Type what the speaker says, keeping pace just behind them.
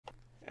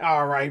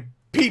Alright,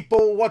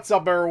 people, what's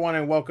up everyone,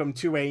 and welcome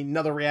to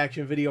another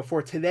reaction video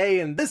for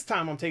today. And this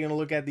time I'm taking a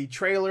look at the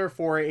trailer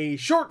for a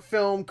short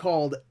film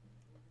called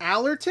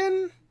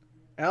ALLERTON?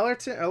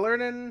 ALLERTON?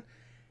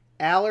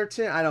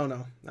 I don't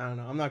know.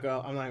 I'm not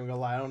even gonna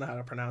lie, I don't know how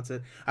to pronounce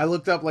it. I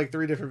looked up like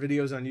 3 different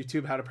videos on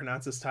YouTube how to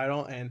pronounce this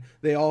title, and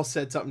they all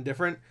said something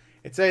different.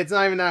 It's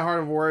not even that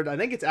hard of a word. I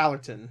think it's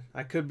ALLERTON.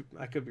 I could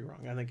be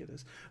wrong. I think it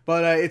is.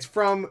 But it's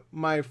from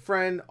my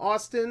friend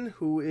Austin,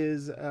 who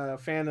is a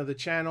fan of the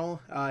channel.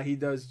 He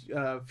does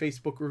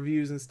Facebook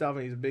reviews and stuff,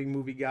 and he's a big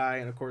movie guy.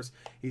 And of course,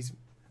 he's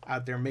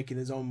out there making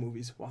his own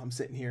movies while I'm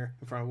sitting here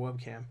in front of a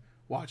webcam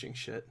watching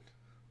shit.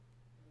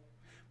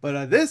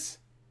 But this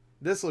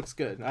looks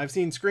good. I've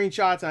seen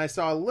screenshots and I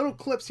saw little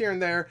clips here and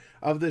there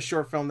of this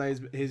short film that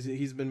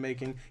he's been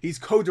making. He's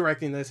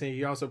co-directing this, and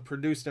he also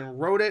produced and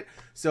wrote it.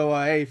 So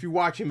hey, if you're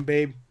watching,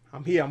 babe,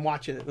 I'm here. I'm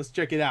watching it. Let's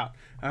check it out.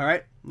 All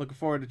right, looking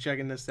forward to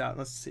checking this out.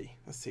 Let's see.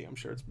 I'm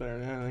sure it's better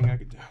than anything I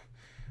could do.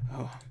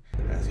 Oh,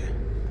 that's it.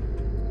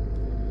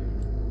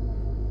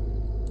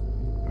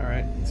 All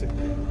right, let's see.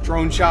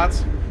 Drone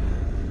shots.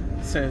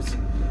 It says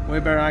way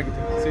better than I could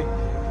do. Let's see.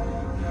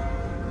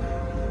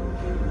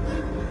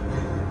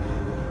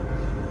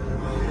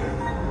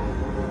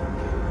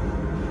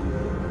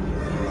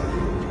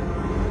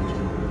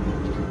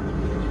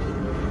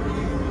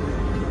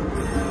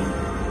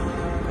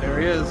 There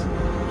he is.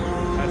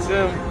 That's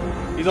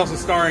him. He's also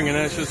starring in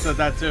it. I should have said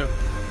that too.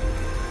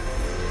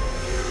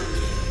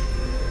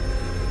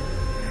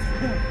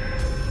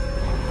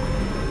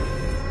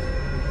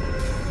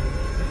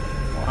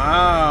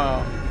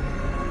 Wow.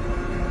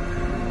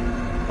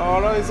 Oh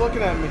no, he's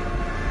looking at me.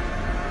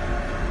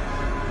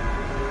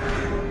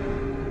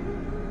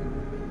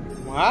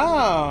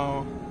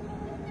 Wow.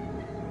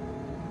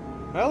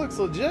 That looks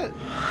legit.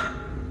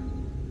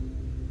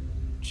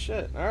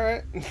 Shit.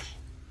 Alright.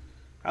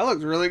 That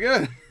looks really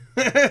good.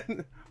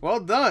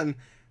 Well done.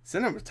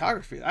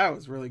 Cinematography, that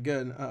was really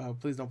good.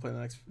 Please don't play the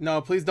next.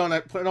 No, please don't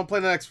play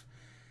the next.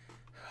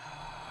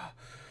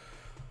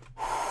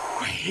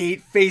 I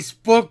hate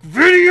Facebook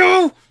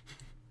video.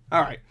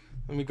 All right,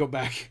 let me go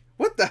back.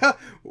 What the hell?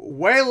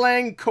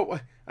 Wailang. All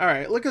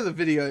right, look at the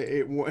video.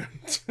 It went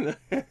to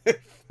the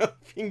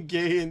fucking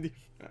gay and.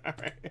 All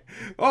right.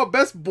 Oh,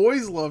 best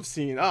boys love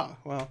scene. Oh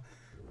well.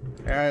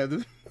 All right.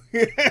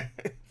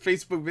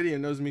 Facebook video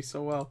knows me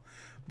so well.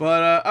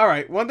 But, all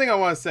right, one thing I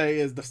want to say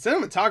is the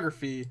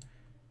cinematography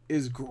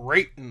is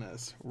great in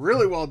this.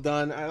 Really well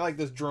done. I like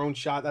this drone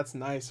shot. That's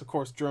nice. Of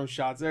course, drone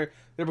shots, they're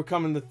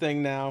becoming the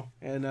thing now.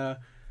 And,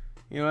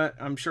 you know what?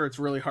 I'm sure it's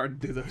really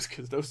hard to do those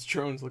because those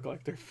drones look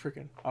like they're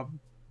freaking a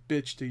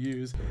bitch to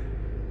use.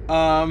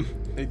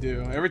 They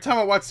do. Every time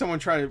I watch someone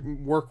try to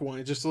work one,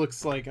 it just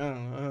looks like, I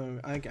don't know,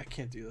 I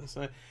can't do this.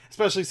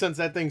 Especially since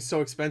that thing's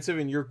so expensive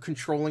and you're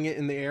controlling it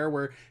in the air,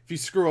 where if you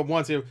screw up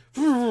once, it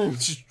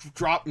just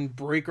drop and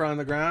break around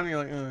the ground.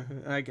 You're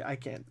like, I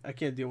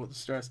can't deal with the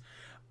stress.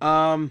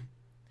 The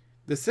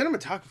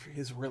cinematography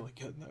is really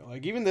good though.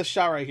 Like even this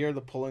shot right here, the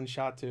pull-in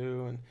shot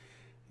too, and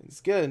it's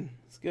good.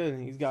 It's good.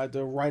 And he's got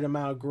the right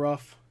amount of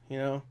gruff. You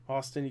know,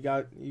 Austin,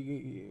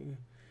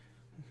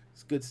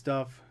 it's good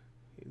stuff.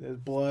 There's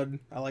blood.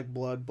 I like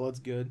blood. Blood's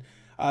good.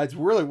 It's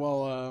really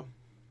well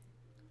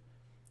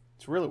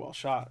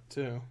shot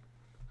too.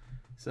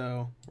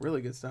 So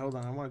really good stuff. Hold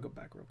on, I want to go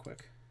back real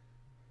quick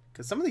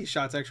because some of these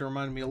shots actually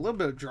reminded me a little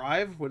bit of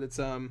Drive with its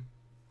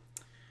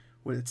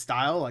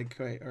style. Like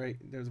right,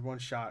 there's one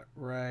shot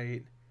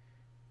right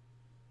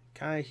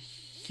kind of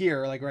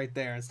here, like right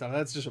there and stuff.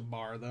 That's just a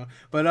bar though.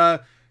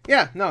 But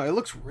yeah, no, it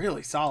looks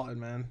really solid,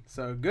 man.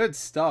 So good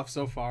stuff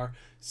so far.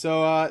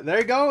 So there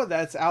you go.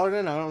 That's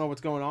ALLERTON. I don't know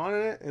what's going on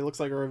in it. It looks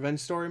like a revenge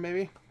story,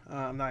 maybe.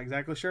 I'm not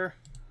exactly sure.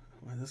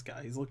 Well, this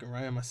guy, he's looking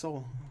right at my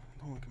soul.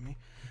 Don't look at me.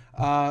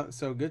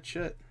 So good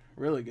shit.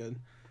 Really good.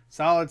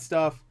 Solid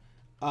stuff.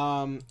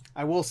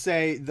 I will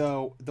say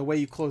though, the way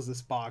you close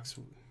this box,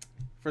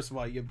 first of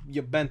all, you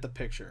bent the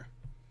picture.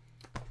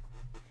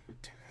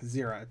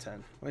 0 out of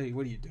 10. What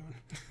are you doing?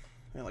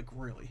 Like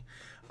really?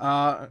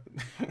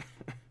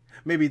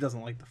 Maybe he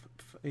doesn't like the.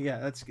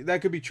 Yeah,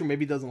 that could be true.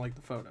 Maybe he doesn't like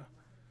the photo,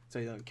 so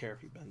he doesn't care if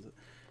he bends it.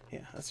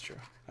 Yeah, that's true.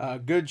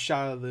 Good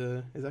shot of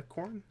the. Is that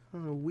corn? I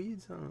don't know,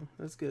 weeds. I don't know.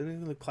 That's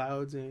good. The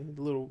clouds and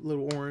the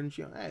little orange.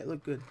 You know, hey, it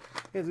looked good.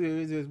 It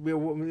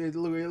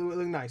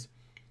looked nice.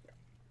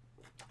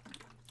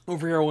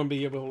 Over here, I wouldn't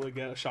be able to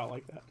get a shot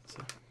like that.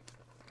 So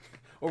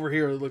over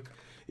here, it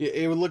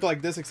would look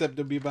like this, except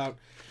it'd be about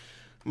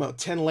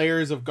 10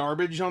 layers of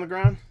garbage on the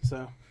ground.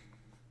 So.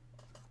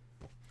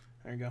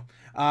 There you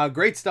go.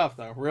 Great stuff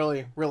though.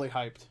 Really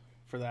hyped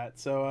for that.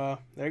 So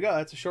there you go.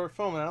 That's a short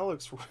film, and that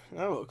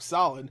looks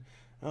solid.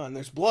 And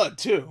there's blood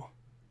too.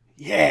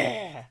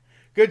 Yeah,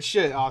 good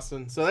shit,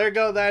 Austin. So there you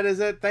go. That is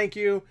it. Thank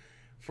you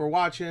for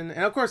watching,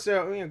 and of course, you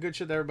know, good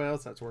shit to everybody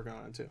else that's working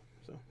on it too.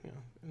 So you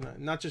know,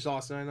 not just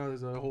Austin. I know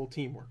there's a whole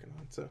team working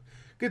on it. So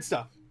good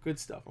stuff. Good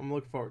stuff. I'm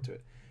looking forward to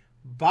it.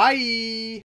 Bye.